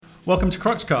Welcome to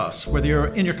Cruxcast. Whether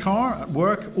you're in your car, at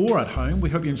work, or at home,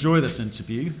 we hope you enjoy this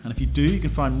interview. And if you do, you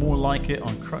can find more like it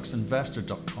on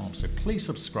cruxinvestor.com. So please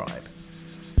subscribe.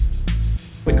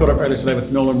 We caught up earlier today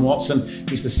with Nolan Watson.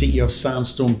 He's the CEO of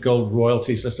Sandstorm Gold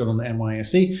Royalties, listed on the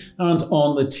NYSE and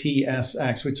on the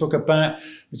TSX. We talk about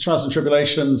the trials and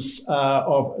tribulations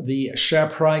of the share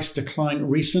price decline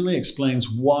recently,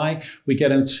 explains why. We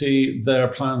get into their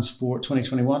plans for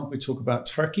 2021. We talk about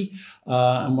Turkey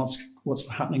and what's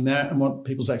happening there and what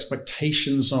people's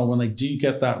expectations are when they do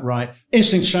get that right.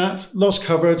 Interesting chat, lots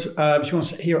covered. If you want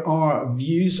to hear our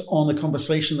views on the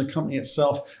conversation, the company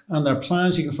itself and their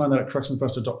plans, you can find that at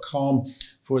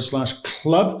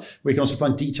cruxinvestor.com/club, where you can also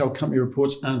find detailed company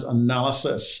reports and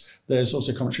analysis. There's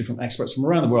also commentary from experts from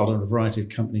around the world on a variety of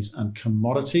companies and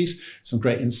commodities. Some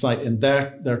great insight in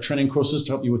their training courses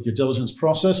to help you with your diligence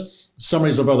process.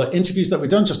 Summaries of other interviews that we've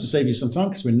done just to save you some time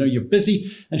because we know you're busy.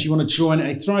 And if you want to join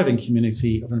a thriving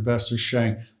community of investors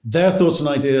sharing their thoughts and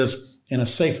ideas in a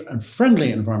safe and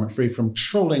friendly environment free from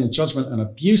trolling, judgment and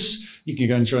abuse, you can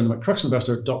go and join them at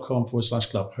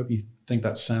cruxinvestor.com/club. Hope you think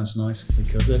that sounds nice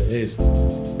because it is.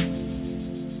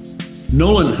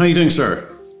 Nolan, how are you doing, sir?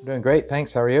 I'm doing great.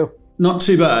 Thanks. How are you? Not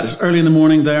too bad. It's early in the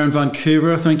morning there in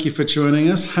Vancouver. Thank you for joining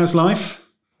us. How's life?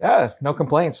 Yeah, no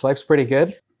complaints. Life's pretty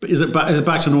good. Is it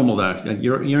back to normal there?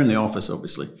 You're in the office,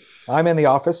 obviously. I'm in the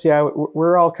office. Yeah,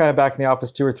 we're all kind of back in the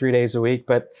office 2 or 3 days a week,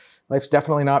 but life's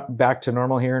definitely not back to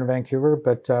normal here in Vancouver,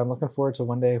 but I'm looking forward to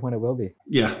one day when it will be.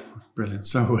 Yeah, brilliant.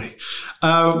 So are we.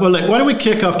 Well, look, why don't we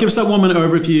kick off? Give us that 1 minute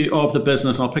overview of the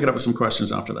business. I'll pick it up with some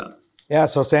questions after that. Yeah,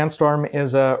 so Sandstorm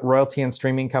is a royalty and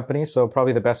streaming company. So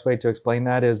probably the best way to explain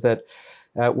that is that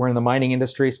we're in the mining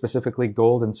industry, specifically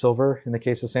gold and silver in the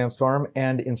case of Sandstorm.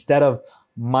 And instead of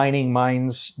mining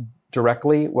mines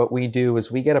directly, what we do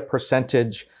is we get a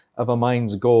percentage of a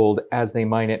mine's gold as they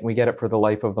mine it, and we get it for the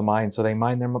life of the mine. So they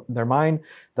mine their mine,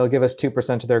 they'll give us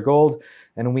 2% of their gold,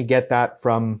 and we get that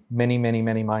from many, many,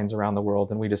 many mines around the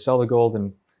world. And we just sell the gold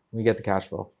and we get the cash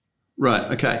flow.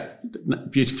 Right. Okay.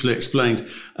 Beautifully explained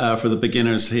for the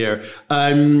beginners here.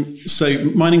 So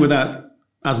mining without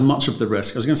as much of the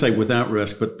risk. I was going to say without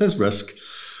risk, but there's risk.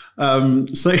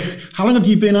 So how long have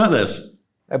you been at this?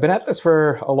 I've been at this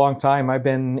for a long time. I've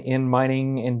been in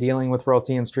mining and dealing with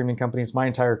royalty and streaming companies my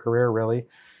entire career, really,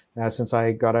 since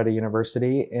I got out of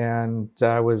university. And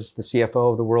I was the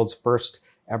CFO of the world's first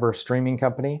ever streaming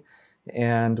company.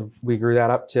 And we grew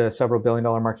that up to a several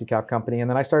billion-dollar market cap company. And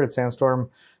then I started Sandstorm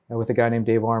with a guy named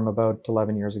Dave Arm about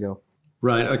 11 years ago.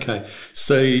 Right. Okay.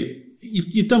 So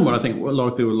you've done what I think a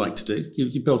lot of people would like to do.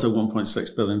 You built a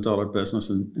 $1.6 billion business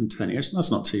in 10 years.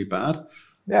 That's not too bad.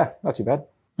 Yeah, not too bad.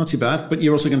 Not too bad. But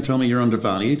you're also going to tell me you're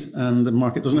undervalued and the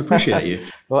market doesn't appreciate you.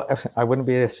 Well, I wouldn't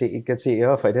be a good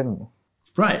CEO if I didn't.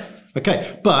 Right.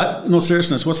 Okay. But in all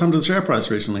seriousness, what's happened to the share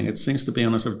price recently? It seems to be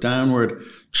on a sort of downward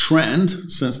trend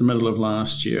since the middle of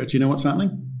last year. Do you know what's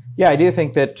happening? Yeah, I do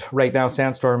think that right now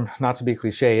Sandstorm, not to be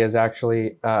cliche, is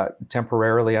actually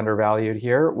temporarily undervalued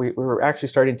here. We're actually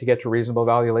starting to get to reasonable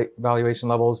valuation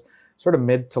levels sort of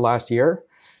mid to last year.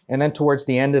 And then towards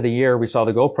the end of the year, we saw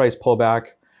the gold price pull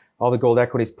back. All the gold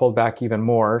equities pulled back even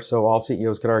more. So all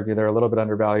CEOs could argue they're a little bit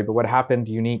undervalued. But what happened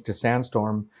unique to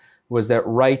Sandstorm was that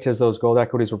right as those gold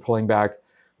equities were pulling back,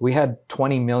 we had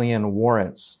 20 million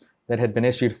warrants that had been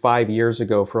issued 5 years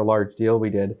ago for a large deal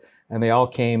we did. And they all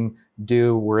came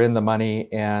due, were in the money,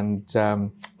 and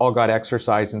all got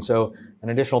exercised. And so an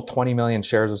additional 20 million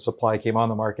shares of supply came on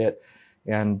the market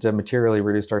and materially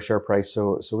reduced our share price.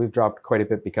 So we've dropped quite a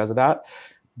bit because of that.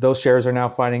 Those shares are now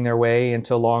finding their way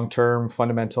into long-term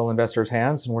fundamental investors'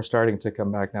 hands, and we're starting to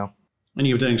come back now. And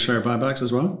you were doing share buybacks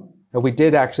as well? We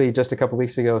did actually just a couple of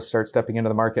weeks ago start stepping into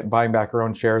the market and buying back our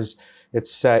own shares.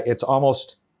 It's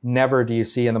almost never do you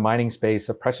see in the mining space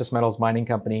a precious metals mining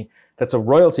company that's a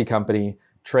royalty company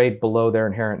trade below their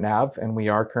inherent NAV, and we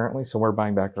are currently, so we're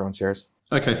buying back our own shares.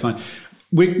 Okay, fine.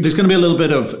 There's going to be a little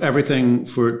bit of everything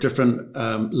for different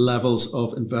levels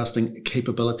of investing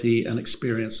capability and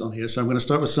experience on here. So I'm going to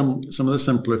start with some of the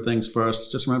simpler things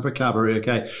first. Just remember vocabulary,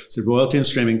 okay? So royalty and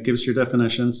streaming, give us your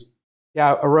definitions.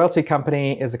 Yeah, a royalty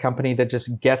company is a company that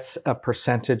just gets a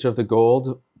percentage of the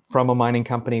gold from a mining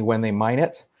company when they mine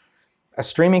it. A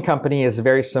streaming company is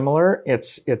very similar.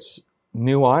 It's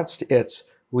nuanced.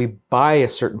 We buy a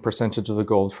certain percentage of the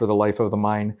gold for the life of the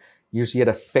mine, usually at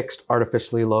a fixed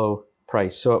artificially low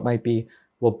price. So it might be,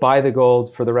 we'll buy the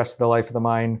gold for the rest of the life of the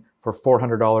mine for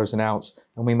 $400 an ounce,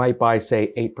 and we might buy,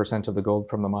 say, 8% of the gold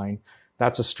from the mine.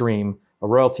 That's a stream. A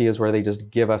royalty is where they just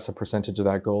give us a percentage of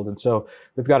that gold. And so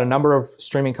we've got a number of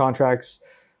streaming contracts.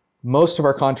 Most of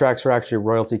our contracts are actually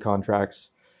royalty contracts.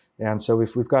 And so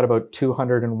we've got about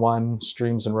 201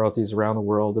 streams and royalties around the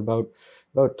world.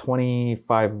 About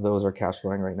 25 of those are cash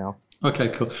flowing right now. Okay,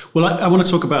 cool. Well, I want to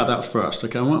talk about that first.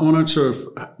 Okay, I want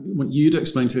to want you to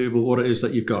explain to people what it is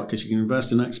that you've got, because you can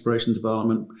invest in exploration,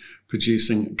 development,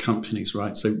 producing companies,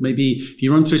 right? So maybe if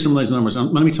you run through some of those numbers,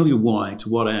 let me tell you why, to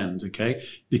what end, okay?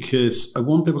 Because I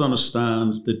want people to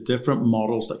understand the different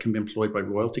models that can be employed by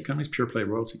royalty companies, pure play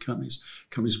royalty companies,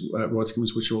 royalty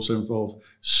companies which also involve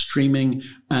streaming,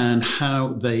 and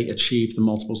how they achieve the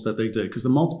multiples that they do, because the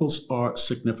multiples are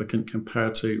significant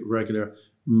compared to regular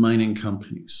mining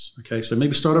companies. Okay, so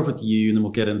maybe start off with you, and then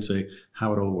we'll get into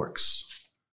how it all works.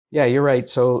 Yeah, you're right.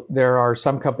 So there are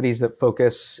some companies that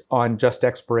focus on just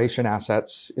exploration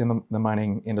assets in the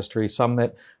mining industry, some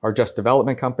that are just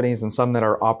development companies, and some that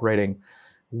are operating.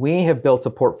 We have built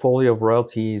a portfolio of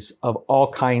royalties of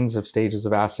all kinds of stages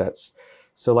of assets.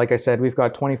 So like I said, we've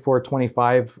got 24,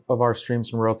 25 of our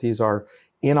streams and royalties are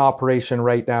in operation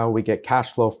right now. We get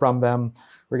cash flow from them.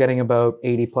 We're getting about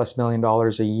 $80+ million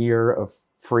a year of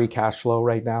free cash flow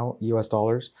right now, US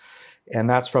dollars. And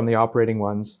that's from the operating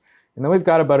ones. And then we've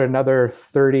got about another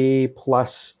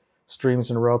 30+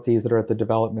 streams and royalties that are at the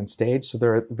development stage. So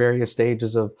they're at various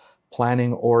stages of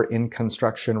planning or in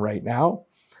construction right now.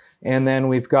 And then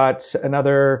we've got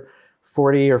another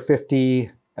 40 or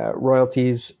 50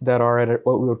 royalties that are at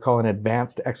what we would call an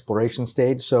advanced exploration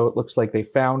stage. So it looks like they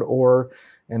found ore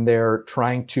and they're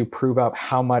trying to prove up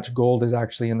how much gold is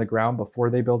actually in the ground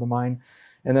before they build a mine.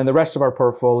 And then the rest of our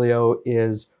portfolio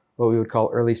is what we would call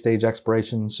early stage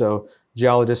exploration. So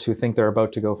geologists who think they're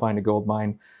about to go find a gold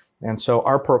mine. And so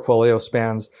our portfolio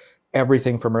spans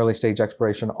everything from early stage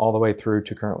exploration all the way through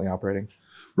to currently operating.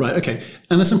 Right. Okay.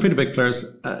 And there's some pretty big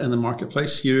players in the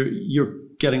marketplace. You're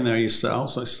getting there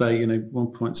yourselves. I say,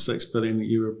 1.6 billion.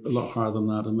 You were a lot higher than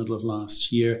that in the middle of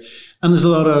last year. And there's a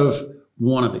lot of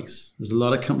wannabes. There's a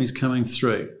lot of companies coming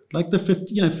through, like the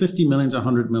 50 million to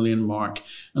 100 million mark,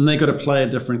 and they got to play a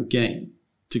different game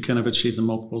to kind of achieve the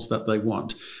multiples that they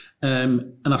want.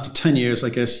 And after 10 years, I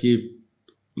guess you've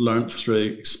learned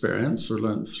through experience, or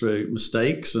learned through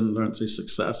mistakes, and learned through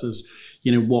successes,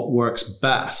 what works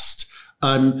best.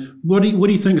 What do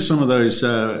you think of some of those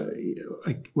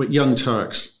young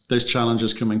Turks, those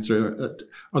challengers coming through?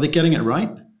 Are they getting it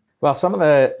right? Well, some of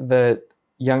the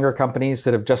younger companies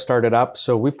that have just started up,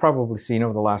 so we've probably seen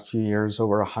over the last few years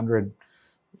over 100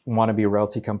 wannabe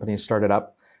royalty companies started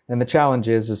up. And the challenge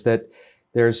is that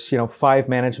there's 5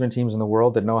 management teams in the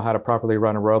world that know how to properly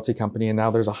run a royalty company, and now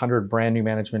there's 100 brand new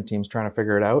management teams trying to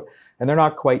figure it out, and they're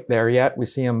not quite there yet. We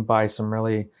see them buy some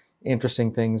really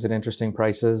interesting things at interesting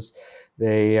prices.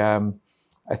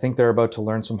 I think they're about to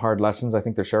learn some hard lessons. I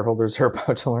think their shareholders are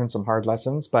about to learn some hard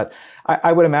lessons. But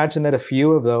I would imagine that a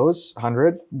few of those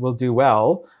 100 will do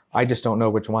well. I just don't know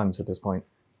which ones at this point.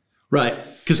 Right.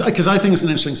 Because I think it's an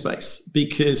interesting space,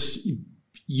 because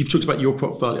you've talked about your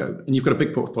portfolio, and you've got a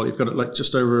big portfolio. You've got like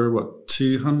just over,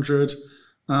 200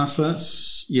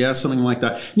 assets? Yeah, something like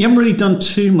that. And you haven't really done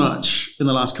too much in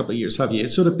the last couple of years, have you?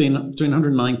 It's sort of been between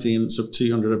 190 and sort of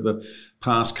 200 of the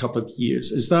past couple of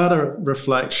years. Is that a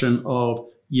reflection of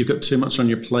you've got too much on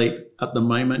your plate at the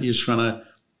moment, you're just trying to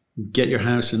get your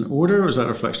house in order, or is that a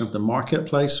reflection of the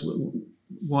marketplace?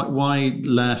 Why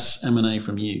less M&A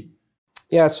from you?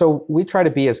 Yeah, so we try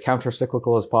to be as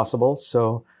counter-cyclical as possible.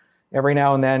 So every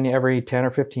now and then, every 10 or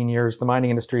 15 years, the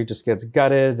mining industry just gets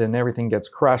gutted and everything gets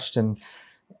crushed. And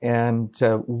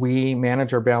we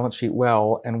manage our balance sheet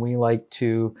well, and we like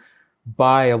to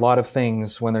buy a lot of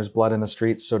things when there's blood in the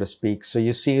streets, so to speak. So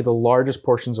you see the largest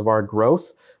portions of our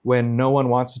growth when no one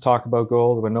wants to talk about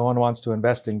gold, when no one wants to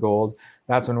invest in gold.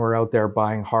 That's when we're out there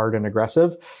buying hard and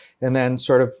aggressive. And then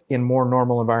sort of in more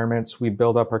normal environments, we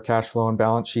build up our cash flow and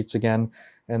balance sheets again.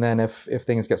 And then if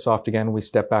things get soft again, we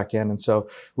step back in. And so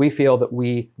we feel that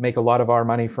we make a lot of our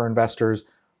money for investors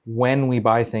when we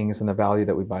buy things and the value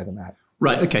that we buy them at.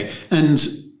 Right. Okay. And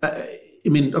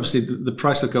obviously the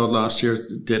price of gold last year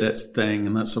did its thing,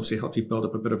 and that's obviously helped you build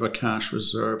up a bit of a cash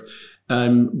reserve.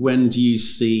 When do you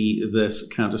see this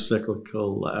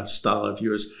counter-cyclical style of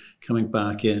yours coming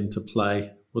back into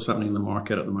play? What's happening in the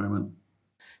market at the moment?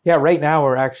 Yeah, right now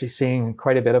we're actually seeing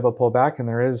quite a bit of a pullback, and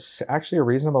there is actually a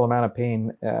reasonable amount of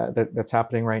pain that's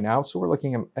happening right now. So we're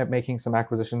looking at making some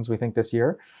acquisitions, we think, this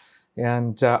year.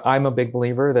 And I'm a big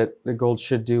believer that the gold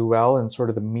should do well in sort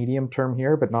of the medium term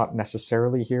here, but not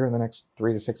necessarily here in the next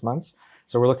 3 to 6 months.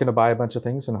 So we're looking to buy a bunch of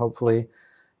things, and hopefully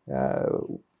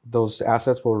those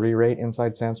assets will re-rate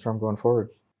inside Sandstorm going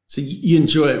forward. So you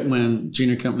enjoy it when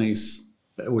junior companies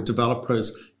or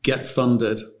developers get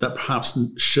funded that perhaps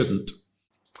shouldn't?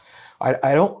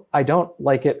 I don't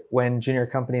like it when junior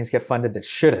companies get funded that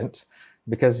shouldn't.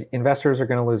 because investors are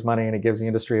going to lose money and it gives the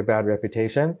industry a bad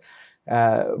reputation.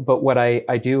 But what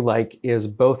I do like is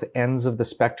both ends of the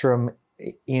spectrum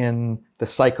in the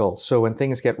cycle. So when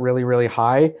things get really, really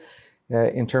high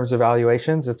in terms of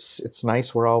valuations, it's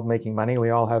nice. We're all making money. We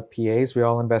all have PAs. We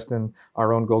all invest in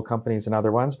our own gold companies and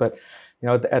other ones. But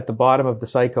at the bottom of the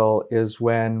cycle is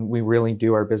when we really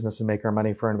do our business and make our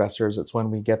money for investors. It's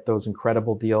when we get those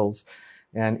incredible deals.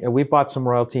 And we bought some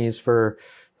royalties for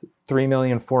 $3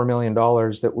 million, $4 million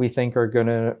that we think are going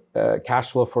to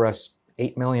cash flow for us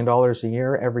 $8 million a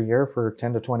year every year for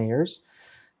 10 to 20 years.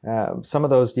 Some of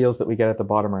those deals that we get at the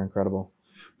bottom are incredible.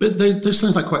 But those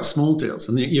sounds like quite small deals,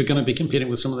 and you're going to be competing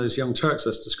with some of those young Turks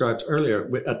as described earlier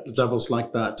at levels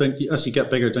like that. As you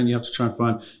get bigger, don't you have to try and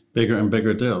find bigger and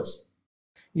bigger deals?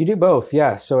 You do both,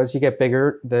 yeah. So as you get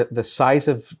bigger, the size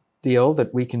of deal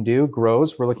that we can do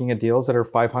grows. We're looking at deals that are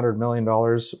 $500 million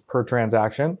per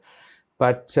transaction,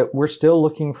 but we're still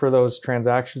looking for those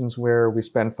transactions where we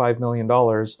spend $5 million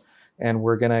and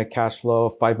we're going to cash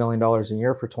flow $5 million a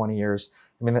year for 20 years.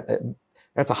 I mean,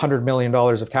 that's $100 million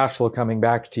of cash flow coming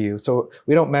back to you. So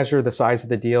we don't measure the size of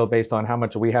the deal based on how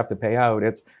much we have to pay out.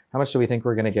 It's how much do we think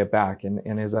we're going to get back,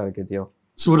 and is that a good deal?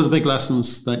 So what are the big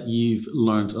lessons that you've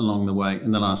learned along the way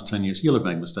in the last 10 years? You'll have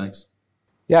made mistakes.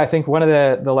 Yeah, I think one of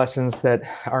the lessons that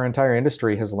our entire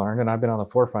industry has learned, and I've been on the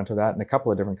forefront of that in a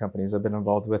couple of different companies I've been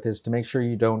involved with, is to make sure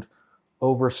you don't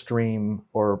overstream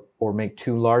or make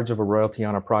too large of a royalty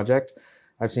on a project.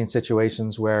 I've seen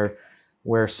situations where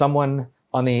someone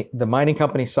on the mining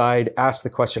company side asks the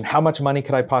question, how much money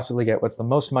could I possibly get? What's the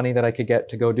most money that I could get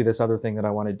to go do this other thing that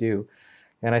I want to do?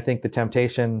 And I think the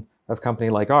temptation of a company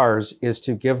like ours is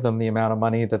to give them the amount of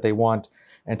money that they want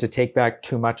and to take back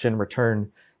too much in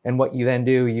return. And what you then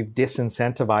do, you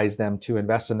disincentivize them to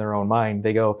invest in their own mine.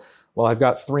 They go, well, I've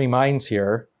got 3 mines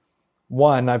here.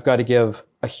 One, I've got to give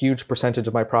a huge percentage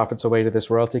of my profits away to this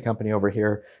royalty company over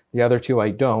here. The other 2, I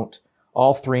don't.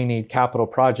 All 3 need capital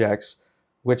projects.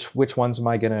 Which ones am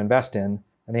I going to invest in?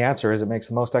 And the answer is it makes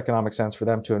the most economic sense for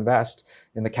them to invest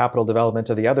in the capital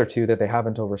development of the other 2 that they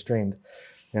haven't overstreamed.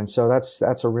 And so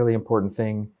that's a really important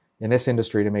thing in this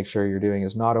industry to make sure you're doing,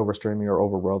 is not overstreaming or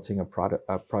over royaltying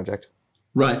a project.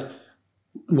 Right.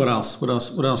 What else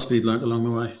have you learned along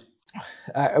the way?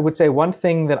 I would say one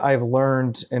thing that I've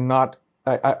learned, and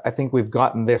I think we've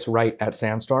gotten this right at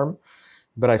Sandstorm,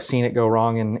 but I've seen it go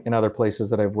wrong in other places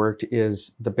that I've worked,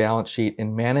 is the balance sheet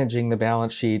and managing the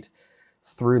balance sheet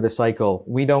through the cycle.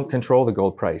 We don't control the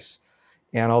gold price.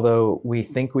 And although we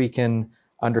think we can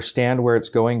understand where it's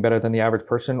going better than the average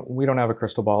person, we don't have a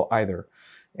crystal ball either.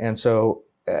 And so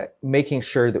making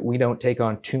sure that we don't take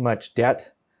on too much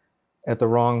debt at the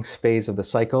wrong phase of the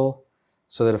cycle,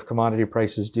 so that if commodity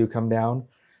prices do come down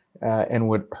and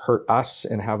would hurt us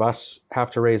and have us have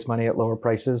to raise money at lower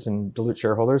prices and dilute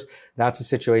shareholders, that's a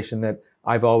situation that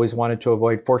I've always wanted to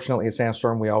avoid. Fortunately, at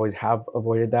Sandstorm, we always have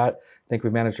avoided that. I think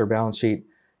we've managed our balance sheet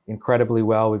incredibly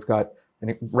well.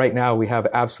 Right now, we have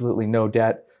absolutely no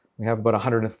debt. We have about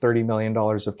 $130 million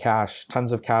of cash,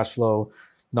 tons of cash flow,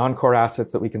 non-core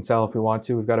assets that we can sell if we want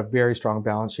to. We've got a very strong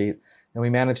balance sheet, and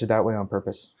we manage it that way on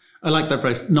purpose. I like that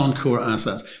phrase, non-core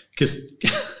assets, because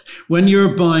when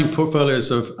you're buying portfolios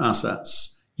of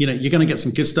assets, you're going to get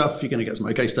some good stuff, you're going to get some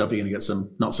okay stuff, you're going to get some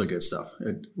not so good stuff,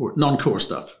 or non-core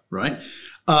stuff, right?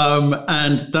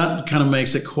 And that kind of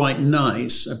makes it quite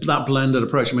nice. That blended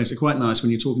approach makes it quite nice when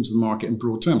you're talking to the market in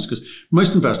broad terms, because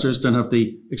most investors don't have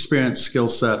the experience, skill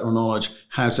set, or knowledge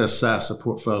how to assess a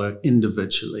portfolio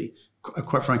individually.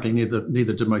 Quite frankly,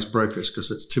 neither do most brokers,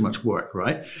 because it's too much work,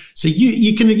 right? So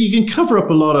you can cover up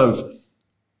a lot of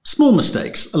small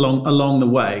mistakes along the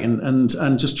way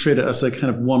and just treat it as a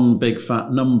kind of one big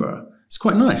fat number. It's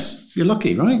quite nice. You're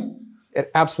lucky, right?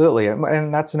 Absolutely.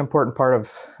 And that's an important part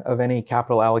of any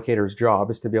capital allocator's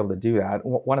job, is to be able to do that.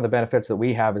 One of the benefits that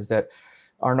we have is that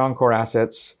our non-core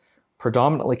assets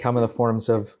predominantly come in the forms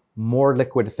of more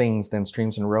liquid things than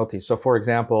streams and royalties. So for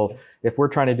example, if we're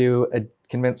trying to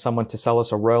convince someone to sell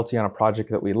us a royalty on a project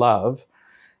that we love,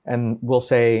 and we'll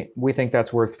say, we think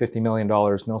that's worth $50 million.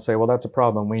 And they'll say, well, that's a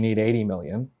problem. We need 80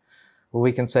 million. Well,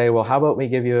 we can say, well, how about we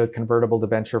give you a convertible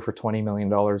debenture for $20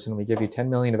 million and we give you 10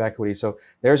 million of equity. So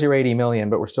there's your 80 million,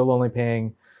 but we're still only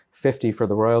paying 50 for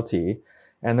the royalty.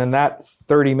 And then that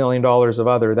 $30 million of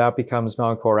other, that becomes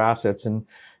non-core assets. And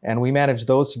we manage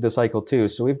those through the cycle too.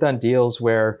 So we've done deals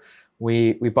where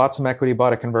we bought some equity,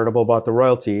 bought a convertible, bought the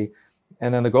royalty,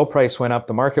 and then the gold price went up,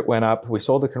 the market went up, we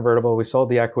sold the convertible, we sold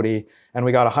the equity, and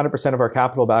we got 100% of our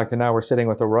capital back. And now we're sitting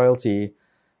with a royalty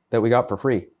that we got for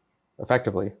free,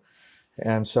 effectively.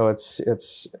 And so it's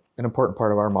an important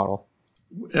part of our model.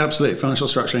 Absolutely, financial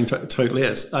structuring totally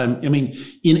is. I mean,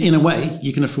 in a way,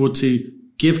 you can afford to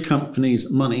give companies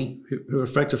money who are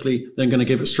effectively then going to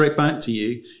give it straight back to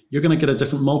you. You're going to get a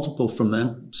different multiple from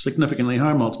them, significantly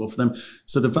higher multiple for them.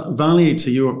 So the value to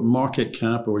your market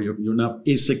cap or your NAV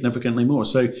is significantly more.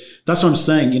 So that's what I'm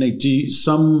saying. Do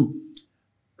some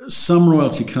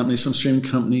royalty companies, some streaming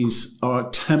companies are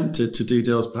tempted to do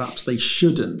deals perhaps they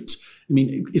shouldn't. I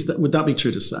mean, would that be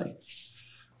true to say?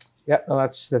 Yeah, no,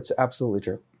 that's absolutely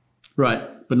true.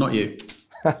 Right, but not you.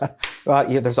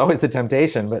 Well, yeah, there's always the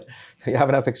temptation, but if you have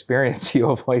enough experience, you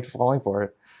avoid falling for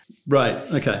it. Right.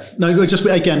 Okay. No, just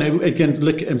again,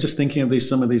 look. I'm just thinking of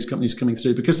some of these companies coming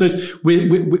through because there's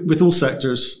with all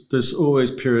sectors, there's always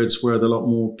periods where there are a lot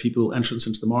more people entrance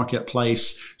into the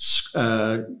marketplace,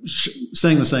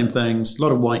 saying the same things. A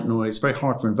lot of white noise. Very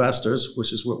hard for investors,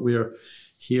 which is what we're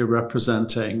here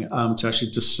representing, to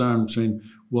actually discern between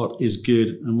what is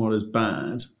good and what is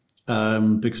bad.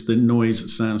 Because the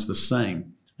noise sounds the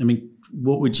same. I mean,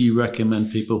 what would you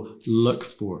recommend people look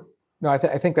for? No, I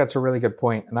think that's a really good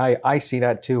point. And I see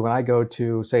that too when I go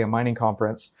to, say, a mining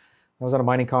conference. I was at a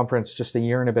mining conference just a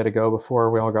year and a bit ago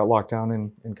before we all got locked down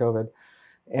in COVID.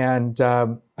 And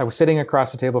I was sitting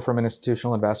across the table from an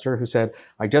institutional investor who said,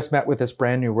 I just met with this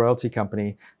brand new royalty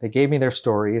company. They gave me their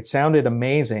story. It sounded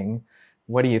amazing.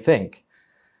 What do you think?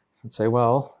 I'd say,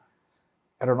 well,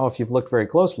 I don't know if you've looked very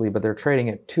closely, but they're trading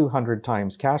at 200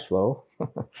 times cash flow.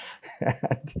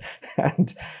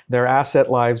 and their asset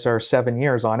lives are 7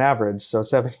 years on average. So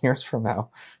 7 years from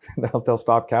now, they'll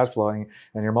stop cash flowing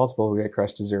and your multiple will get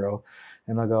crushed to zero.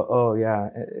 And they'll go, oh yeah,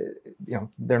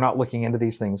 they're not looking into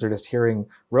these things. They're just hearing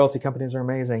royalty companies are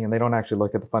amazing and they don't actually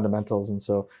look at the fundamentals. And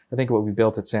so I think what we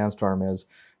built at Sandstorm is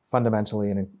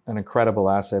fundamentally an incredible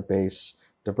asset base,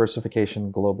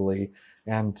 diversification globally,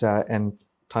 and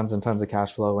tons and tons of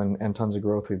cash flow and tons of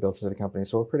growth we built into the company.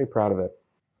 So we're pretty proud of it.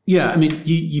 Yeah, I mean,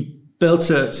 you built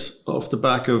it off the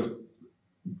back of,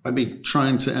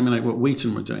 trying to emulate what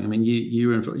Wheaton were doing. I mean,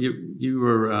 you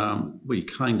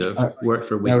kind of worked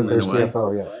for Wheaton. I was their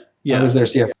CFO, yeah. I was their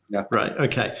CFO. Yeah. Right,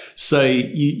 okay. So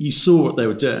you saw what they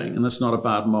were doing, and that's not a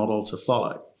bad model to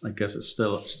follow. I guess it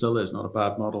still is not a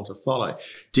bad model to follow.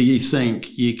 Do you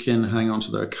think you can hang on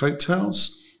to their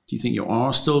coattails? Do you think you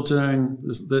are still doing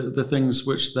the things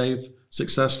which they've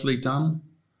successfully done?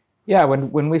 Yeah,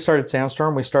 when we started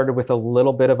Sandstorm, we started with a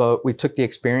little bit we took the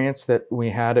experience that we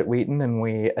had at Wheaton and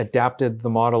we adapted the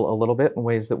model a little bit in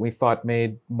ways that we thought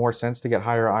made more sense to get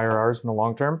higher IRRs in the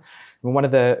long term. And one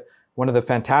of the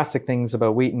fantastic things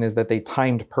about Wheaton is that they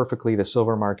timed perfectly the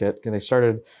silver market. They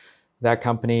started that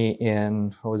company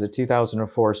in,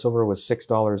 2004. Silver was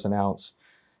 $6 an ounce.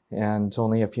 And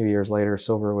only a few years later,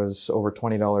 silver was over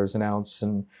 $20 an ounce,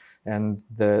 and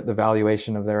the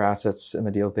valuation of their assets and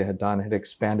the deals they had done had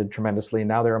expanded tremendously.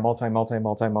 Now they're a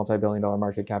multi-billion dollar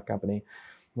market cap company.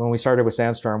 When we started with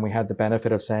Sandstorm, we had the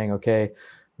benefit of saying, okay,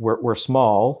 we're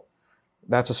small.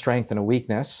 That's a strength and a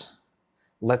weakness.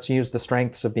 Let's use the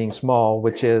strengths of being small,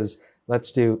 which is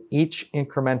let's do each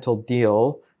incremental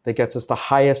deal that gets us the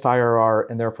highest IRR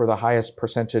and therefore the highest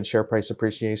percentage share price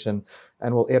appreciation.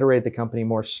 And we'll iterate the company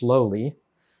more slowly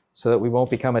so that we won't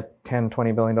become a $10,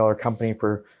 $20 billion company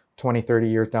for 20, 30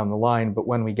 years down the line. But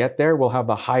when we get there, we'll have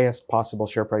the highest possible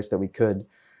share price that we could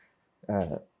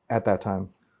at that time.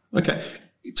 Okay.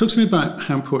 Talk to me about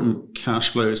how important cash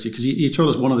flow is to you, because you told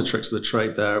us one of the tricks of the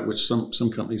trade there, which some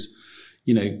companies,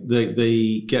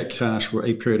 they get cash for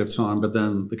a period of time, but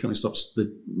then the company stops,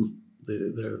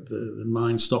 the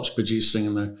mine stops producing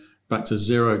and they're back to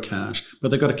zero cash, but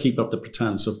they've got to keep up the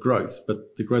pretense of growth,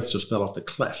 but the growth just fell off the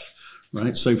cliff,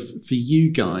 right? So for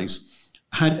you guys,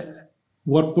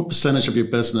 what percentage of your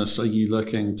business are you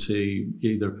looking to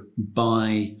either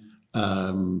buy,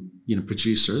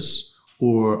 producers,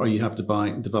 or are you happy to buy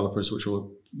developers which are,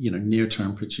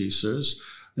 near-term producers?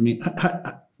 I mean,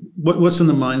 what's in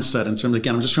the mindset in terms of,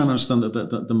 again, I'm just trying to understand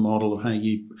the model of how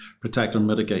you protect or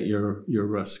mitigate your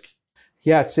risk.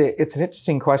 Yeah, it's an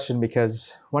interesting question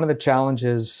because one of the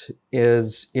challenges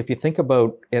is if you think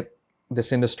about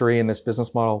this industry and this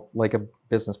business model like a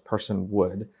business person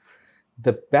would,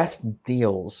 the best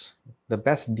deals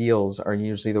are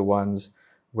usually the ones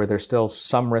where there's still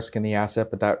some risk in the asset,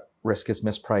 but that risk is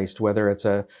mispriced, whether it's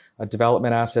a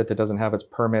development asset that doesn't have its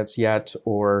permits yet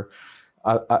or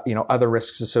other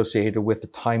risks associated with the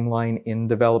timeline in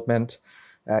development.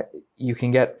 You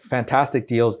can get fantastic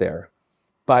deals there,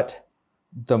 but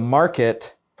the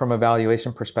market from a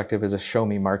valuation perspective is a show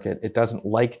me market. It doesn't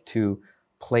like to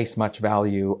place much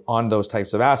value on those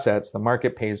types of assets. The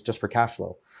market pays just for cash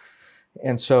flow.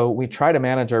 And so we try to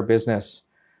manage our business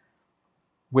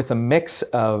with a mix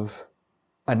of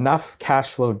enough cash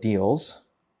flow deals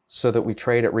so that we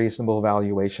trade at reasonable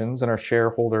valuations and our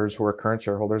shareholders who are current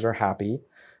shareholders are happy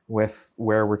with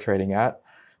where we're trading at,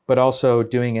 but also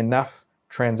doing enough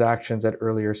transactions at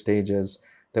earlier stages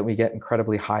that we get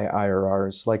incredibly high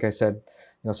IRRs. Like I said,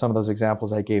 some of those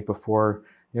examples I gave before,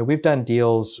 we've done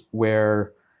deals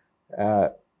where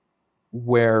it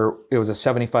was a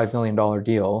 $75 million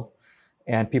deal,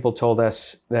 and people told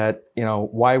us that,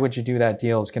 why would you do that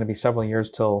deal? It's going to be several years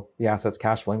till the asset's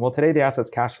cash flowing. Well, today the asset's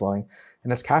cash flowing,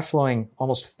 and it's cash flowing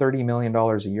almost $30 million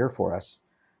a year for us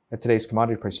at today's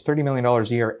commodity price. $30 million a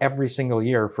year every single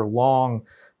year for long,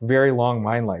 very long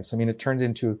mine lives. I mean, it turns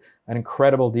into an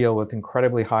incredible deal with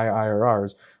incredibly high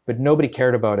IRRs, but nobody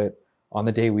cared about it on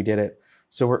the day we did it.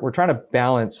 So we're trying to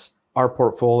balance our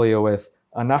portfolio with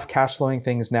enough cash flowing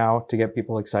things now to get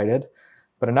people excited,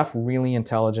 but enough really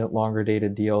intelligent, longer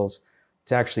dated deals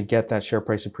to actually get that share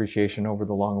price appreciation over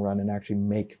the long run and actually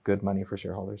make good money for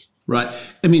shareholders. Right.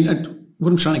 I mean, what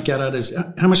I'm trying to get at is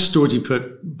how much store do you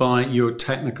put by your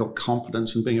technical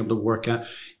competence and being able to work out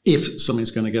if something's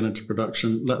going to get into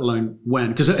production, let alone when?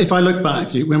 Because if I look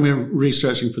back, when we were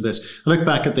researching for this, I look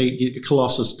back at the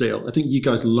Colossus deal. I think you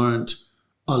guys learned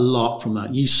a lot from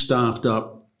that. You staffed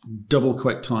up double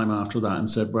quick time after that and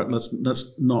said, right,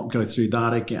 let's not go through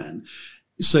that again.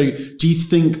 So do you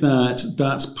think that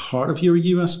that's part of your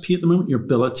USP at the moment, your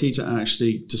ability to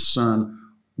actually discern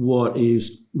where you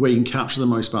can capture the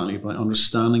most value by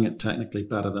understanding it technically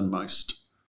better than most?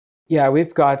 Yeah,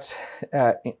 we've got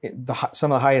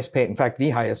some of the highest paid, in fact, the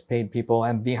highest paid people,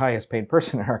 and the highest paid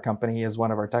person in our company is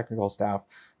one of our technical staff,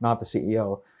 not the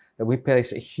CEO. That we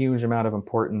place a huge amount of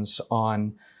importance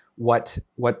on what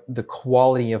the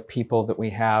quality of people that we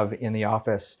have in the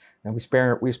office, and we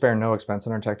spare no expense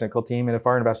on our technical team. And if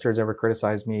our investors ever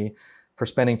criticize me for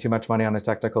spending too much money on a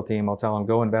technical team, I'll tell them,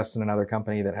 go invest in another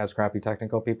company that has crappy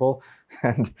technical people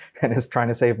and is trying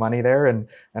to save money there. And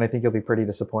I think you'll be pretty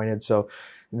disappointed. So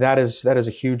that is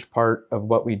a huge part of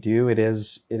what we do. It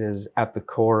is at the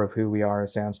core of who we are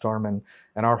as Sandstorm, and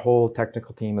our whole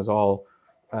technical team is all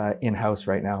in-house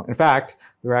right now. In fact,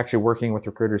 we're actually working with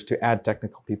recruiters to add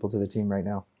technical people to the team right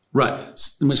now. Right.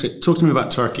 Talk to me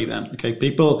about Turkey then. Okay.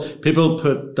 People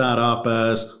put that up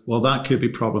as, well, that could be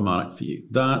problematic for you.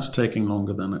 That's taking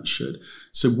longer than it should.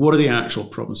 So what are the actual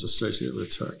problems associated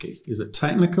with Turkey? Is it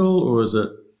technical or is it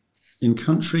in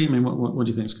country? I mean, what do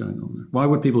you think is going on there? Why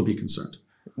would people be concerned?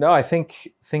 No, I think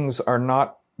things are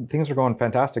going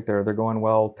fantastic there. They're going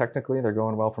well technically. They're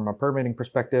going well from a permitting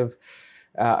perspective.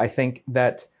 I think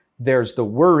that there's the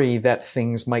worry that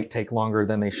things might take longer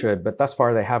than they should, but thus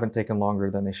far they haven't taken longer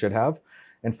than they should have.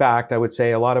 In fact, I would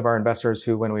say a lot of our investors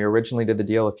who, when we originally did the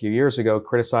deal a few years ago,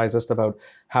 criticized us about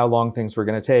how long things were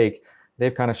going to take,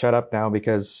 they've kind of shut up now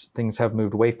because things have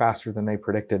moved way faster than they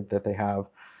predicted that they have.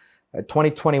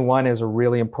 2021 is a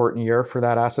really important year for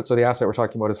that asset. So the asset we're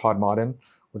talking about is Hod Maden,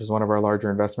 which is one of our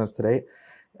larger investments to date.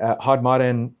 Hod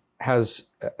Maden has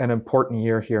an important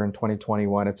year here in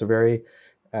 2021. It's a very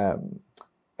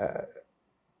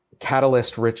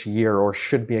catalyst-rich year, or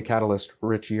should be a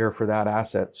catalyst-rich year for that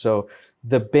asset. So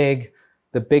the big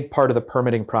part of the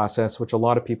permitting process, which a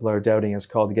lot of people are doubting, is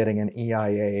called getting an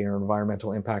EIA, or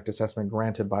environmental impact assessment,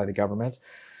 granted by the government.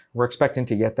 We're expecting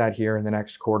to get that here in the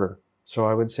next quarter. So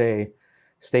I would say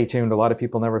stay tuned. A lot of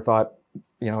people never thought,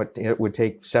 it would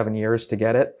take 7 years to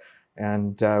get it.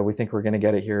 And we think we're going to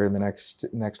get it here in the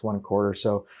next 1 quarter.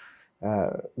 So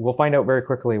we'll find out very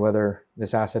quickly whether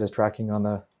this asset is tracking on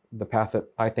the path that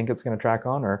I think it's going to track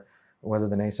on, or whether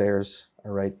the naysayers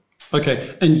are right.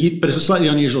 Okay, but it's a slightly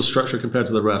unusual structure compared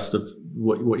to the rest of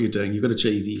what you're doing. You've got a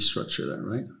JV structure there,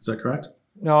 right? Is that correct?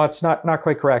 No, it's not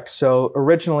quite correct. So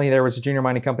originally there was a junior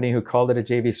mining company who called it a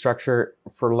JV structure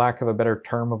for lack of a better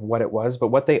term of what it was. But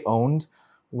what they owned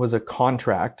was a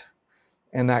contract,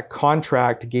 and that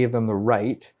contract gave them the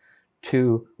right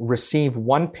to receive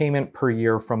one payment per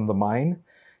year from the mine.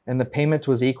 And the payment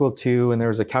was equal to, and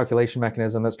there's a calculation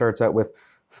mechanism that starts out with,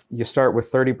 you start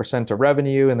with 30% of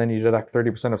revenue, and then you deduct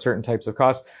 30% of certain types of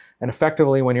costs. And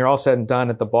effectively, when you're all said and done,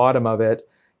 at the bottom of it,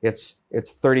 it's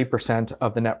 30%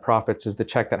 of the net profits is the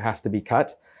check that has to be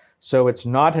cut. So it's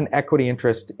not an equity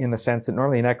interest in the sense that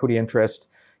normally an equity interest,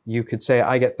 you could say,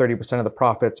 I get 30% of the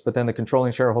profits, but then the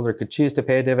controlling shareholder could choose to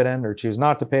pay a dividend or choose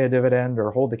not to pay a dividend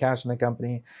or hold the cash in the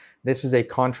company. This is a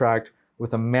contract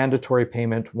with a mandatory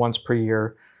payment once per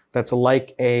year that's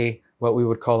like what we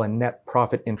would call a net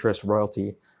profit interest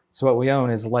royalty. So what we own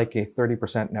is like a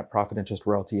 30% net profit interest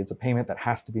royalty. It's a payment that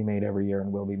has to be made every year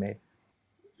and will be made.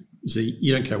 So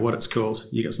you don't care what it's called,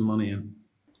 you get some money in.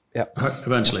 Yeah.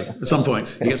 Eventually, at some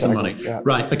point, you get some money. Yeah.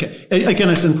 Right. Okay. Again,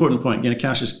 it's an important point.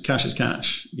 Cash is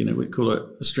cash. We call it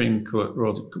a stream, call it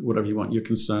royalty, whatever you want. You're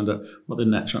concerned at what the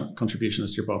net contribution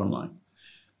is to your bottom line.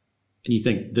 And you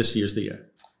think this year's the year?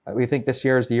 We think this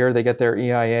year is the year they get their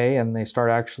EIA and they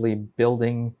start actually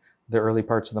building the early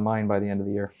parts of the mine by the end of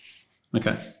the year.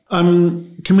 Okay.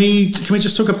 Can we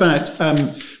just talk about,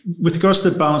 with regards to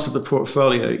the balance of the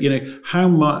portfolio, how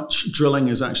much drilling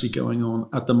is actually going on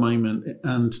at the moment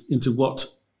and into what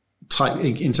type,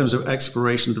 in terms of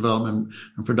exploration, development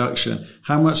and production,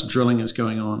 how much drilling is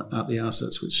going on at the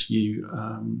assets which you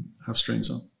have streams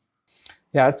on?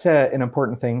 Yeah, it's an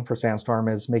important thing for Sandstorm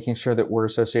is making sure that we're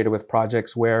associated with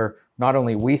projects where not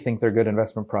only we think they're good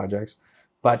investment projects,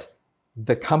 but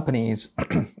the companies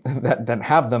that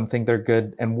have them think they're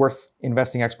good and worth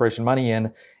investing exploration money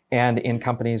in, and in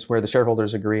companies where the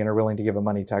shareholders agree and are willing to give them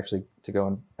money to actually to go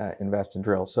and invest and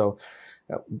drill. So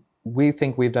we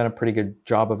think we've done a pretty good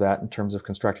job of that in terms of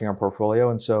constructing our portfolio.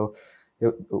 And so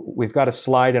we've got a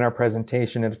slide in our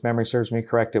presentation, and if memory serves me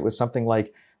correct, it was something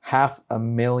like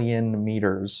 500,000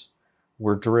 meters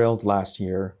were drilled last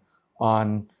year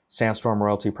on Sandstorm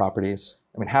royalty properties.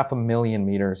 500,000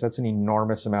 meters, that's an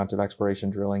enormous amount of exploration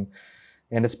drilling.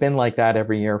 And it's been like that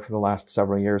every year for the last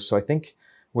several years. So I think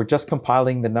we're just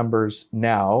compiling the numbers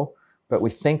now, but we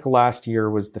think last year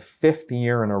was the 5th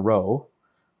year in a row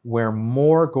where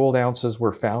more gold ounces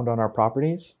were found on our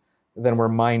properties than were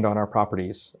mined on our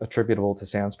properties attributable to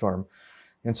Sandstorm.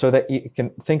 And so that you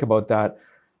can think about that.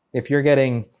 If you're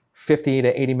getting $50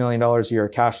 to $80 million a year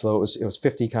cash flow, it was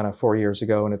 50 kind of 4 years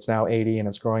ago, and it's now 80, and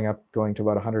it's going to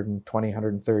about 120,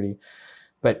 130.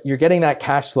 But you're getting that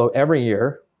cash flow every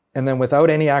year, and then without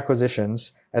any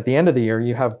acquisitions, at the end of the year,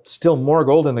 you have still more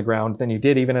gold in the ground than you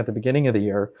did even at the beginning of the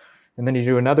year. And then you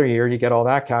do another year, you get all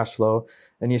that cash flow,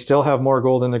 and you still have more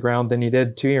gold in the ground than you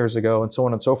did 2 years ago, and so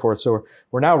on and so forth. So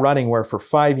we're now running where for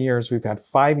 5 years, we've had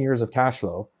 5 years of cash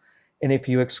flow. And if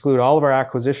you exclude all of our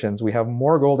acquisitions, we have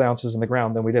more gold ounces in the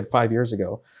ground than we did 5 years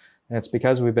ago. And it's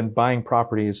because we've been buying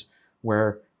properties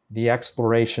where the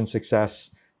exploration success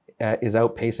is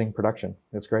outpacing production.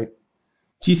 It's great.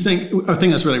 Do you think, I think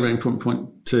that's a really, really important point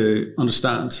to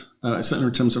understand, certainly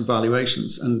in terms of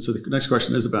valuations. And so the next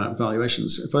question is about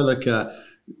valuations. If I look at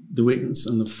the Wheatons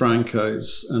and the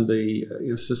Francos and the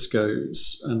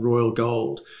Ciscos and Royal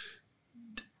Gold,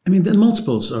 the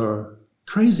multiples are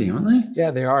crazy, aren't they? Yeah,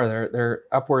 they are. They're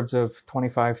upwards of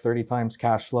 25, 30 times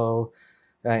cash flow.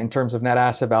 In terms of net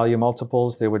asset value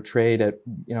multiples, they would trade at,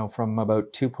 from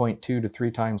about 2.2 to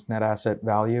 3 times net asset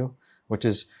value, which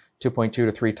is 2.2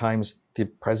 to 3 times the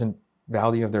present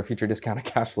value of their future discounted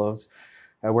cash flows.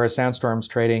 Whereas Sandstorm's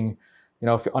trading,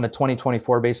 if on a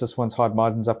 2024 basis, once Hod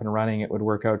Maden's up and running, it would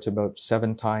work out to about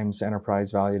 7 times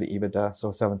enterprise value to EBITDA,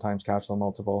 so 7 times cash flow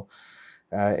multiple.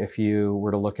 If you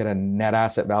were to look at a net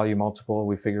asset value multiple,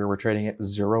 we figure we're trading at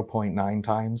 0.9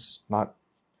 times, not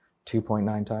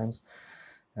 2.9 times.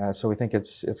 So we think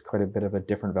it's quite a bit of a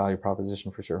different value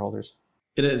proposition for shareholders.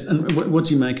 It is. And what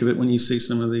do you make of it when you see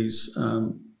some of these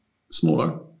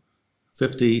smaller,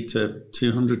 50 to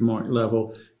 200 mark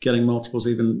level, getting multiples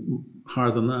even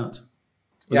higher than that?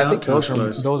 Yeah, I think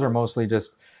those are mostly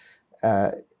just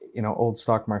old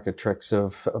stock market tricks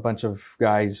of a bunch of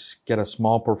guys get a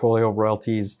small portfolio of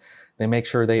royalties. They make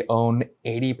sure they own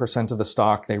 80% of the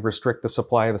stock. They restrict the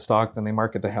supply of the stock, then they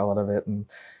market the hell out of it,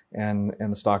 and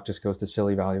the stock just goes to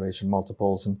silly valuation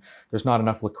multiples. And there's not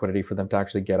enough liquidity for them to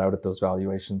actually get out at those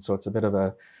valuations. So it's a bit of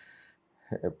a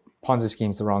Ponzi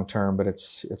scheme's the wrong term, but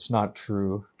it's not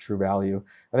true value.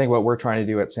 I think what we're trying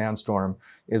to do at Sandstorm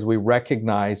is we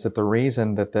recognize that the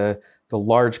reason that the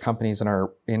large companies in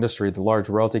our industry, the large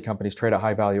royalty companies, trade at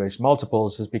high valuation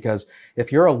multiples is because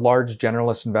if you're a large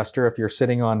generalist investor, if you're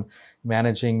sitting on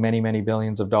managing many, many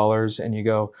billions of dollars and you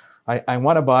go, I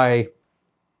want to buy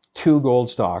 2 gold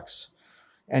stocks,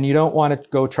 and you don't want to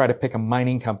go try to pick a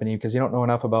mining company because you don't know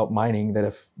enough about mining that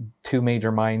if 2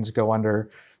 major mines go under,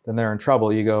 then they're in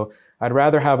trouble. You go, I'd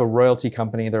rather have a royalty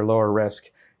company, they're lower risk,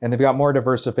 and they've got more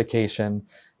diversification.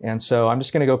 And so I'm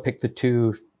just going to go pick the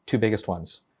two biggest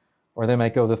ones. Or they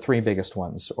might go the 3 biggest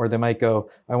ones. Or they might go,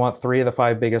 I want 3 of the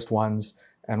 5 biggest ones,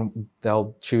 and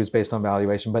they'll choose based on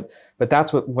valuation. But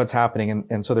that's what's happening.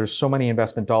 And so there's so many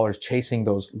investment dollars chasing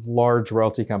those large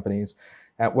royalty companies.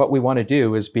 What we want to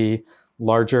do is be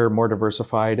larger, more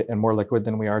diversified, and more liquid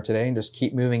than we are today, and just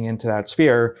keep moving into that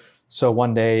sphere. So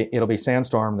one day it'll be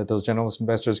Sandstorm that those generalist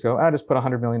investors go, just put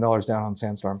 $100 million down on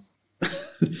Sandstorm.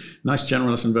 Nice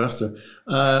generalist investor.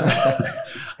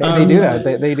 They do that.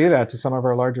 They do that to some of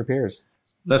our larger peers.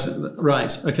 That's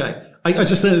right. Okay. I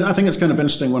think it's kind of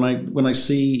interesting when I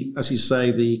see, as you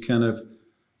say, the kind of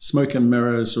smoke and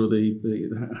mirrors, or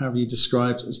the however you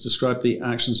described the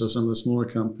actions of some of the smaller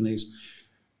companies.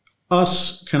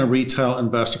 Us kind of retail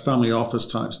investor, family office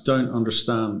types don't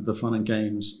understand the fun and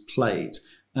games played,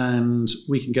 and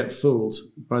we can get fooled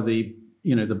by the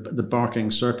barking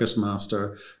circus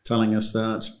master telling us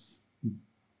that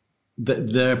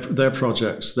their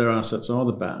projects, their assets are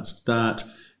the best, that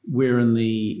we're in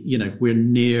the, we're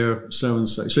near so and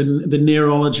so. So the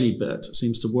neurology bit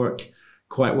seems to work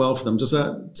quite well for them. Does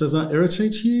that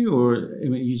irritate you, or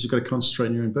you just got to concentrate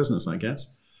on your own business, I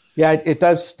guess? Yeah, it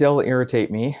does still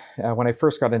irritate me. When I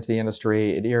first got into the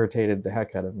industry, it irritated the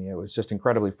heck out of me. It was just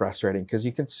incredibly frustrating because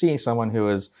you can see someone who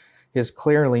is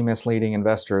clearly misleading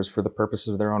investors for the purposes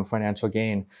of their own financial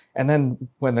gain. And then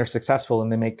when they're successful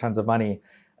and they make tons of money,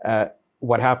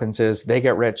 what happens is they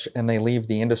get rich and they leave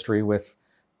the industry with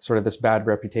sort of this bad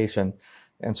reputation.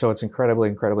 And so it's incredibly,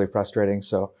 incredibly frustrating.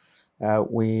 So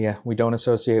we don't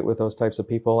associate with those types of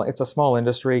people. It's a small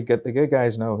industry. The good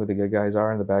guys know who the good guys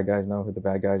are, and the bad guys know who the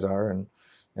bad guys are,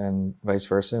 and vice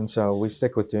versa. And so we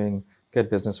stick with doing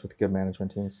good business with good management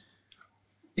teams.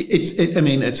 It's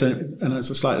a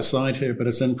slight aside here, but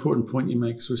it's an important point you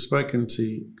make, because we've spoken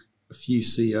to a few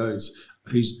CEOs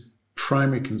whose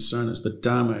primary concern is the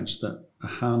damage that a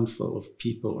handful of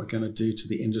people are going to do to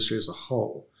the industry as a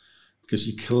whole, because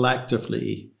you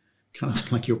collectively, kind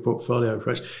of like your portfolio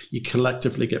approach, you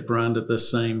collectively get branded the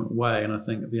same way, and I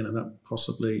think that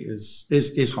possibly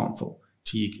is harmful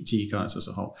to you guys as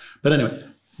a whole. But anyway,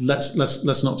 let's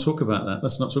not talk about that.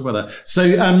 Let's not talk about that.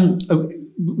 So,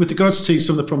 with regards to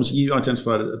some of the problems you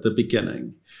identified at the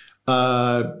beginning,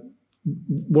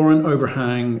 warrant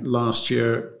overhang last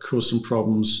year caused some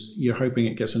problems. You're hoping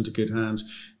it gets into good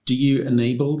hands. Do you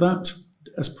enable that?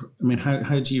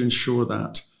 How do you ensure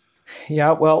that?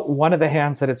 Yeah, well, one of the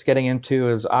hands that it's getting into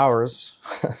is ours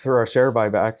through our share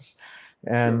buybacks.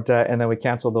 And then we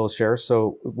cancel those shares.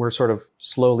 So we're sort of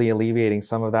slowly alleviating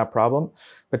some of that problem.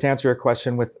 But to answer your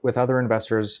question, with other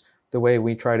investors, the way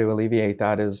we try to alleviate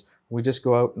that is we just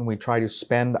go out and we try to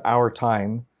spend our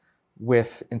time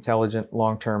with intelligent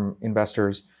long-term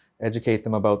investors, educate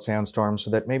them about Sandstorm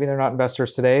so that maybe they're not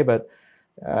investors today, but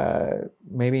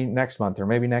maybe next month or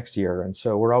maybe next year. And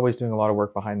so we're always doing a lot of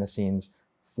work behind the scenes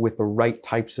with the right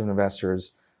types of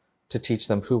investors to teach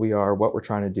them who we are, what we're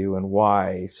trying to do, and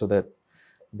why, so that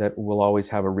we'll always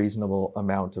have a reasonable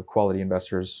amount of quality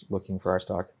investors looking for our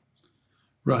stock.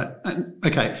 Right.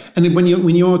 Okay. And then when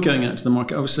you're going out to the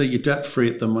market, obviously you're debt free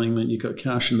at the moment. You've got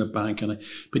cash in the bank,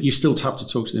 but you still have to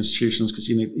talk to the institutions because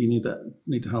you need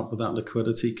to help with that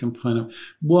liquidity component.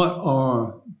 What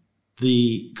are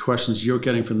the questions you're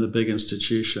getting from the big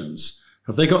institutions?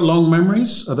 Have they got long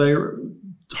memories? Are they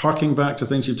harking back to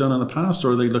things you've done in the past,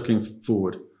 or are they looking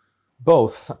forward?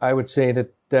 Both. I would say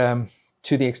that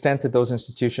to the extent that those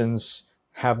institutions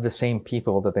have the same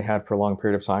people that they had for a long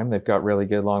period of time, they've got really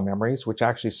good long memories, which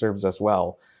actually serves us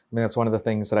well. That's one of the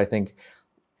things that I think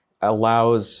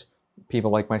allows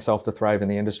people like myself to thrive in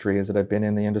the industry, is that I've been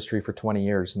in the industry for 20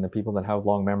 years, and the people that have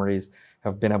long memories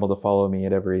have been able to follow me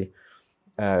at every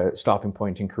stopping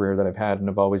point in career that I've had, and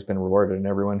have always been rewarded. And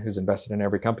everyone who's invested in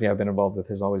every company I've been involved with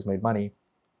has always made money.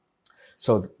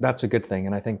 So that's a good thing.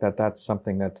 And I think that that's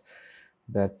something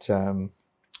that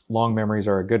long memories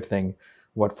are a good thing.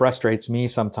 What frustrates me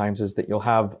sometimes is that you'll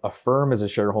have a firm as a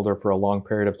shareholder for a long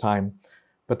period of time,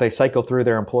 but they cycle through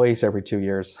their employees every 2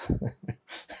 years.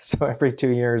 So every 2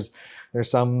 years, there's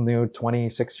some new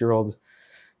 26-year-old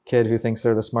kid who thinks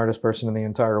they're the smartest person in the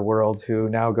entire world, who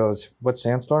now goes, "What's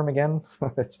Sandstorm again?"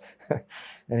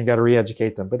 And you got to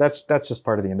re-educate them. But that's just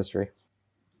part of the industry.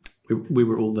 We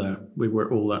were all there. We were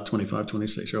all that 25,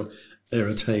 26-year-old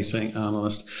irritating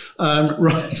analyst.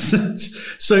 Right.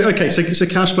 So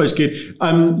cash flow is good.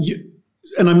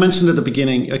 And I mentioned at the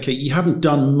beginning, okay, you haven't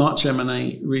done much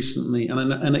M&A recently,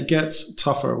 and it gets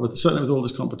tougher certainly with all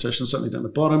this competition, certainly down the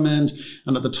bottom end,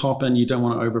 and at the top end, you don't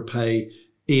want to overpay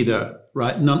either,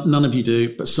 right? None of you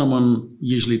do, but someone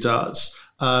usually does.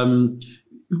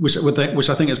 Which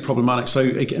I think is problematic. So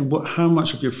again, how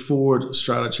much of your forward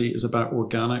strategy is about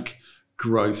organic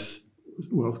growth,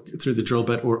 well, through the drill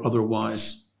bit or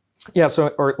otherwise? Yeah,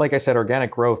 or like I said,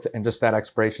 organic growth and just that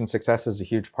exploration success is a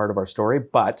huge part of our story.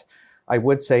 But I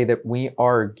would say that we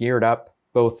are geared up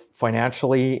both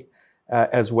financially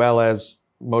as well as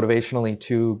motivationally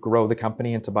to grow the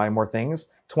company and to buy more things.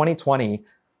 2020,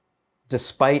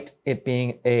 despite it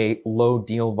being a low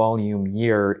deal volume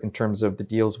year in terms of the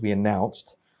deals we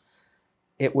announced,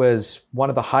 it was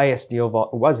the highest deal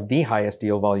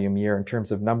volume year in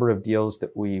terms of number of deals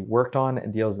that we worked on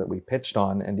and deals that we pitched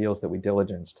on and deals that we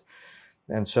diligenced.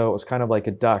 And so it was kind of like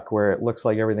a duck where it looks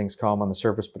like everything's calm on the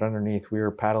surface, but underneath we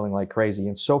were paddling like crazy.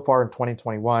 And so far in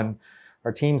 2021,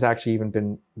 our team's actually even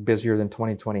been busier than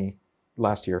 2020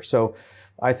 last year. So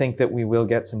I think that we will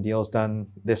get some deals done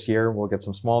this year. We'll get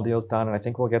some small deals done, and I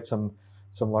think we'll get some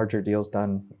larger deals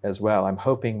done as well. I'm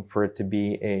hoping for it to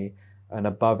be an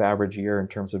above average year in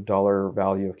terms of dollar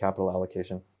value of capital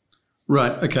allocation.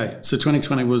 Right. Okay. So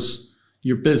 2020 was,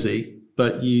 you're busy,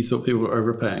 but you thought people were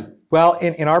overpaying. Well,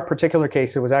 in our particular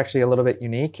case, it was actually a little bit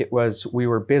unique. It was, we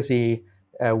were busy.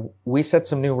 We set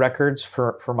some new records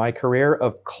for my career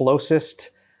of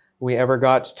closest we ever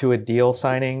got to a deal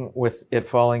signing with it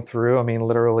falling through. I mean,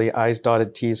 literally I's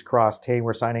dotted, T's crossed. Hey,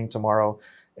 we're signing tomorrow,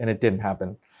 and it didn't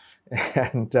happen.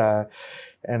 And had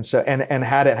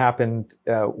it happened,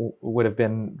 would have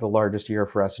been the largest year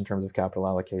for us in terms of capital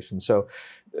allocation. So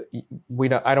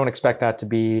I don't expect that to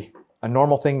be a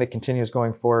normal thing that continues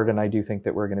going forward. And I do think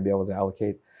that we're going to be able to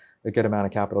allocate a good amount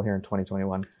of capital here in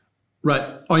 2021.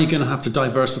 Right. Are you going to have to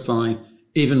diversify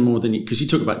even more than you, because you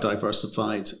talk about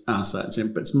diversified assets,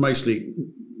 but it's mostly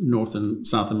North and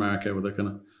South America where they're kind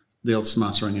of the old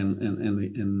smattering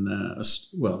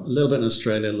well, a little bit in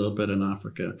Australia, a little bit in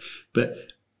Africa.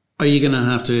 But are you going to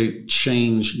have to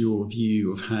change your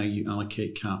view of how you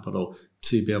allocate capital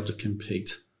to be able to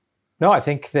compete? No, I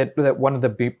think that one of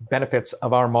the benefits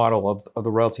of our model, of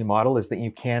the royalty model, is that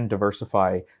you can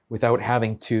diversify without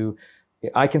having to.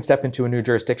 I can step into a new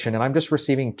jurisdiction and I'm just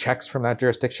receiving checks from that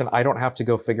jurisdiction. I don't have to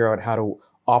go figure out how to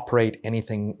operate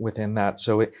anything within that.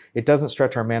 So it doesn't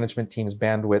stretch our management team's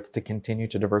bandwidth to continue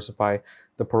to diversify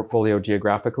the portfolio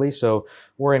geographically. So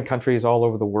we're in countries all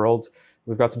over the world.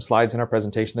 We've got some slides in our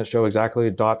presentation that show exactly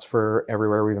dots for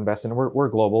everywhere we've invested. And we're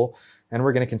global, and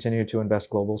we're going to continue to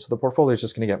invest global. So the portfolio is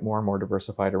just going to get more and more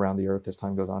diversified around the earth as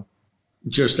time goes on.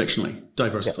 Jurisdictionally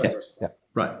diversified. Yeah.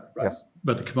 Right. Yes.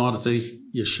 But the commodity,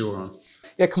 you're sure on.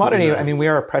 Yeah, commodity, I mean, we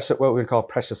are what we would call a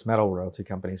precious metal royalty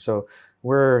company. So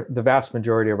the vast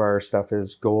majority of our stuff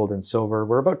is gold and silver.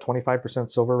 We're about 25%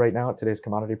 silver right now at today's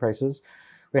commodity prices.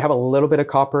 We have a little bit of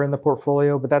copper in the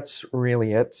portfolio, but that's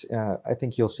really it. I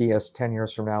think you'll see us 10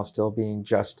 years from now still being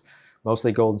just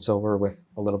mostly gold and silver with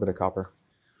a little bit of copper.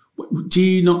 Do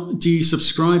you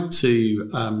subscribe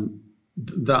to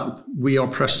that we are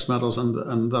precious metals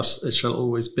and thus it shall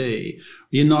always be?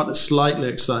 You're not slightly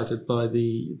excited by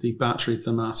the battery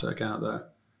thematic out there?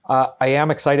 I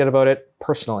am excited about it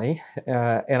personally,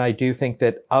 and I do think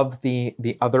that of the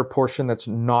other portion that's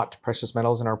not precious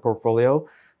metals in our portfolio,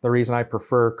 the reason I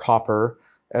prefer copper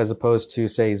as opposed to,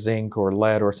 say, zinc or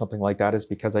lead or something like that is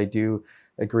because I do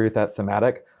agree with that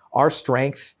thematic. Our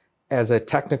strength as a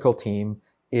technical team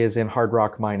is in hard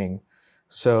rock mining.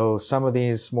 So some of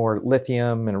these more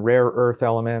lithium and rare earth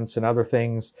elements and other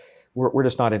things, we're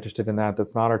just not interested in that.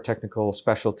 That's not our technical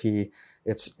specialty.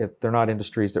 They're not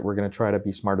industries that we're going to try to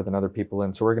be smarter than other people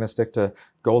in. So we're going to stick to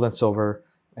gold and silver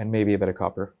and maybe a bit of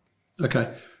copper.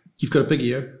 Okay. You've got a big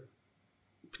year,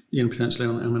 potentially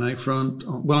on the M&A front,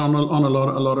 on a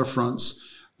lot of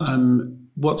fronts.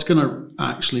 What's going to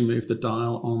actually move the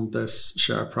dial on this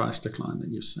share price decline that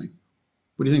you've seen?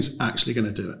 What do you think is actually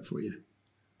going to do it for you?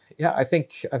 Yeah, I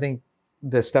think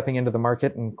the stepping into the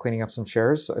market and cleaning up some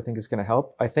shares, I think is going to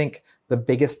help. I think the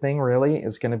biggest thing really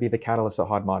is going to be the catalyst at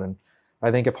Hod Maden.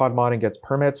 I think if Hod Maden gets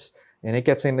permits and it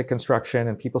gets into construction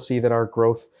and people see that our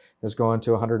growth is going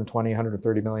to $120,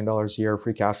 $130 million a year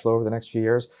free cash flow over the next few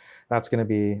years, that's going to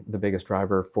be the biggest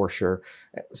driver for sure.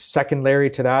 Secondary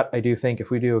to that, I do think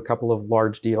if we do a couple of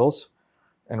large deals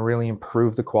and really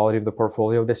improve the quality of the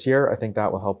portfolio this year, I think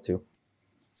that will help too.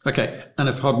 Okay, and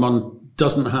if Hod Maden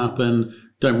doesn't happen,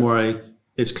 don't worry,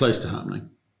 it's close to happening.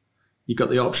 You've got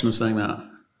the option of saying that.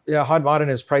 Yeah, Hod Maden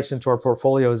is priced into our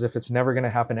portfolio as if it's never going to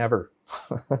happen ever.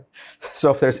 So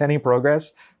if there's any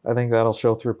progress, I think that'll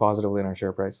show through positively in our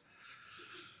share price.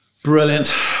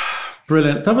 Brilliant.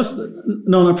 That was,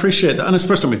 no, I appreciate that. And it's the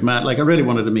first time we've met. I really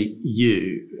wanted to meet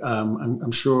you.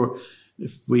 I'm sure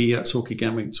if we talk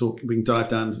again, we can dive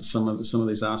down to some of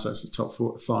these assets, the top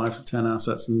 4, 5, 10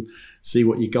 assets, and see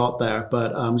what you got there.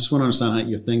 But I just want to understand how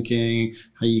you're thinking,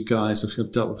 how you guys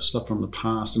have dealt with the stuff from the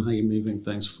past, and how you're moving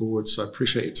things forward. So I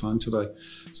appreciate your time today.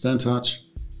 Stay in touch.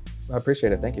 I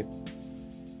appreciate it. Thank you.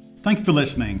 Thank you for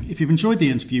listening. If you've enjoyed the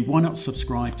interview, why not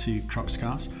subscribe to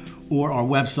Cruxcast or our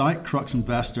website,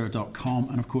 cruxinvestor.com,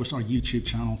 and of course our YouTube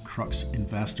channel, Crux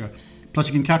Investor. Plus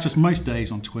you can catch us most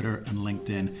days on Twitter and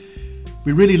LinkedIn.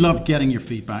 We really love getting your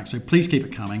feedback, so please keep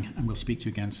it coming, and we'll speak to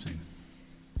you again soon.